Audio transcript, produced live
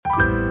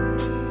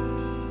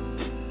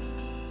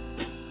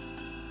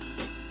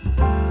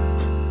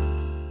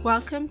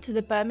Welcome to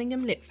the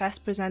Birmingham Lit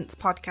Fest Presents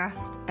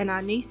podcast and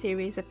our new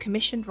series of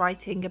commissioned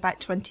writing about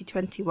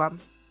 2021.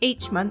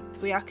 Each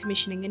month we are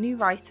commissioning a new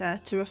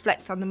writer to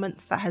reflect on the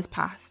month that has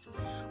passed,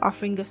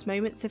 offering us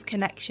moments of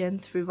connection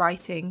through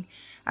writing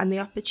and the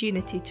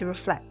opportunity to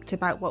reflect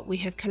about what we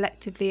have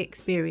collectively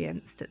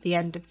experienced at the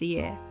end of the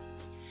year.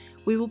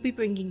 We will be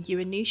bringing you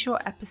a new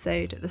short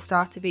episode at the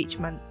start of each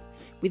month,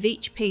 with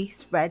each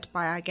piece read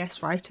by our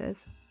guest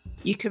writers.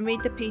 You can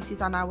read the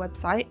pieces on our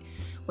website,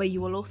 where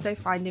you will also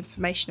find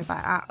information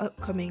about our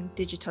upcoming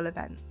digital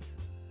events.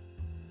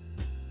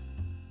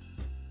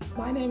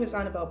 My name is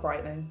Annabelle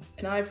Breitling,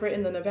 and I have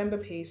written the November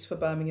piece for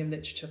Birmingham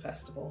Literature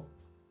Festival.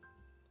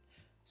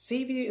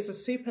 Seaview is a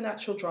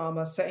supernatural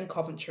drama set in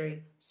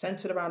Coventry,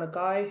 centred around a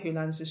guy who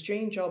lands his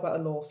dream job at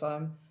a law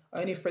firm,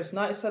 only for his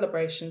night of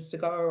celebrations to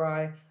go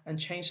awry and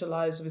change the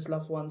lives of his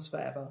loved ones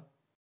forever.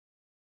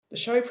 The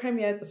show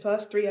premiered the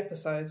first 3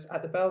 episodes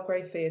at the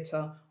Belgrave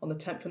Theatre on the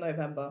 10th of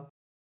November,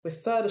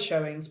 with further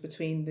showings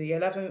between the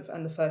 11th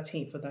and the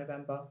 13th of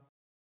November.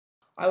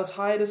 I was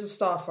hired as a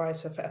staff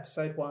writer for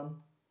episode 1.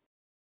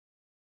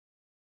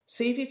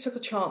 Seaview took a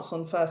chance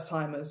on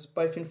first-timers,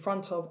 both in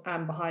front of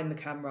and behind the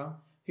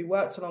camera, who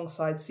worked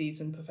alongside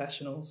seasoned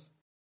professionals.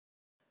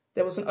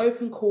 There was an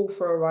open call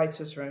for a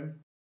writer's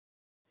room.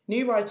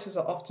 New writers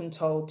are often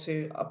told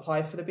to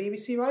apply for the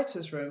BBC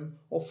Writers' Room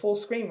or for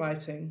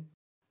screenwriting.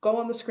 Go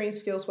on the Screen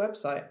Skills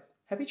website.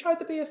 Have you tried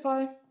the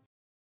BFI?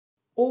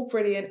 All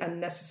brilliant and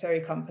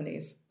necessary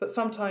companies, but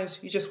sometimes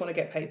you just want to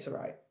get paid to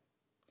write.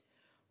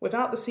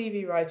 Without the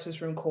CV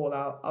Writers' Room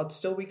call-out, I'd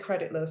still be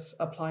creditless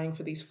applying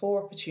for these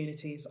 4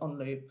 opportunities on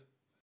loop.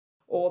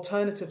 Or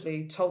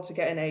alternatively, told to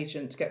get an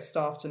agent to get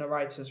staffed in a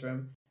writer's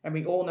room, and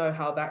we all know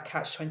how that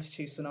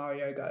catch-22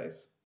 scenario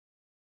goes.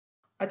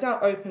 I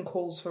doubt open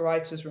calls for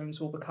writers' rooms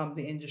will become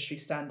the industry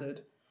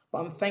standard, but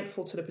I'm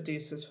thankful to the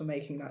producers for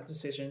making that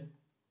decision.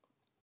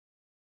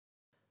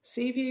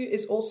 Seaview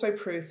is also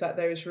proof that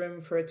there is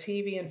room for a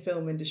TV and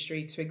film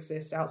industry to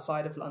exist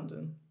outside of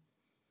London.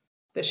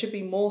 There should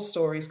be more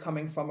stories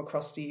coming from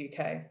across the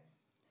UK.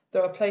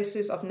 There are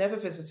places I've never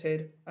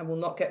visited and will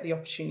not get the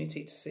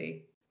opportunity to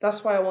see.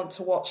 That's why I want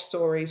to watch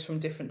stories from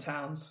different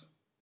towns.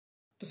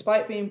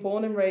 Despite being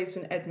born and raised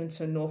in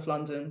Edmonton, North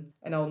London,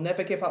 and I'll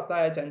never give up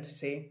that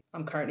identity,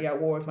 I'm currently at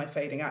war with my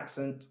fading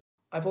accent,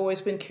 I've always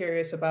been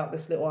curious about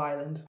this little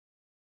island.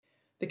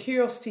 The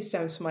curiosity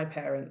stems from my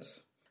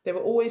parents. They were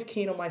always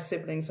keen on my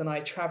siblings and I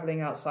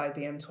travelling outside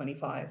the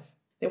M25.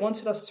 They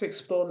wanted us to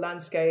explore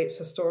landscapes,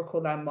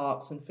 historical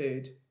landmarks and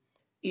food,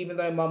 even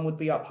though Mum would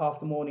be up half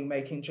the morning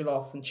making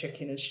jollof and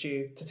chicken and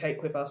stew to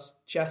take with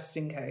us just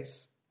in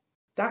case.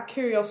 That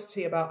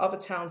curiosity about other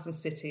towns and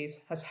cities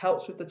has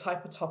helped with the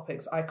type of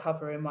topics I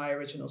cover in my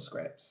original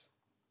scripts.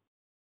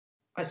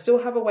 I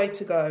still have a way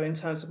to go in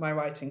terms of my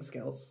writing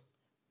skills.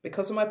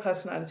 Because of my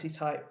personality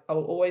type, I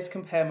will always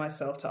compare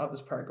myself to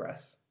others'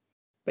 progress.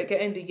 But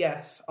getting the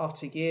yes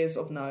after years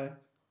of no,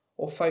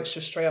 or folks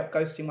just straight up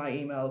ghosting my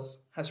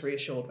emails, has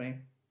reassured me.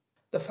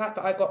 The fact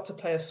that I got to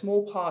play a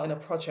small part in a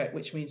project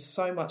which means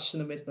so much to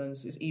the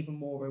Midlands is even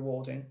more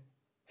rewarding.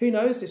 Who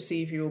knows if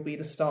Seaview will be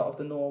the start of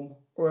the norm,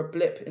 or a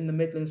blip in the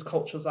Midlands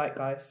cultural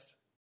zeitgeist.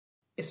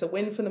 It's a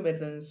win for the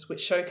Midlands,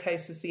 which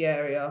showcases the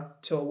area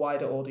to a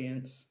wider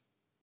audience.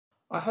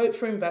 I hope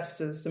for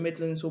investors the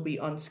Midlands will be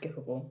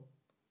unskippable.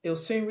 It'll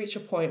soon reach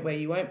a point where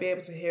you won't be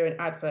able to hear an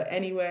advert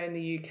anywhere in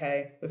the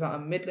UK without a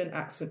Midland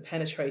accent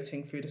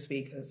penetrating through the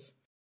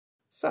speakers.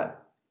 So,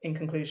 in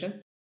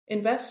conclusion,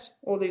 invest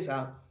or lose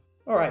out.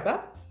 All right,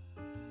 Bab?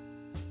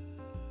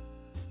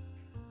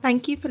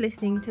 Thank you for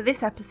listening to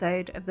this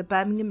episode of the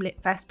Birmingham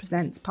Lit Fest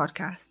Presents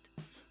podcast.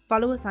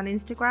 Follow us on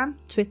Instagram,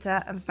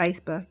 Twitter and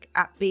Facebook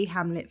at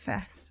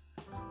BHamLitFest.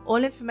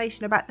 All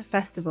information about the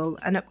festival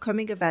and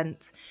upcoming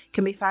events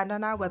can be found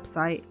on our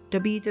website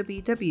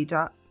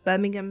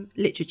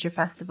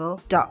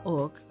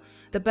www.birminghamliteraturefestival.org.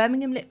 The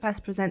Birmingham Lit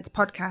Fest Presents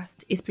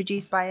podcast is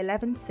produced by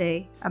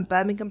 11C and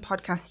Birmingham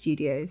Podcast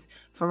Studios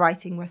for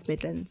Writing West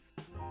Midlands.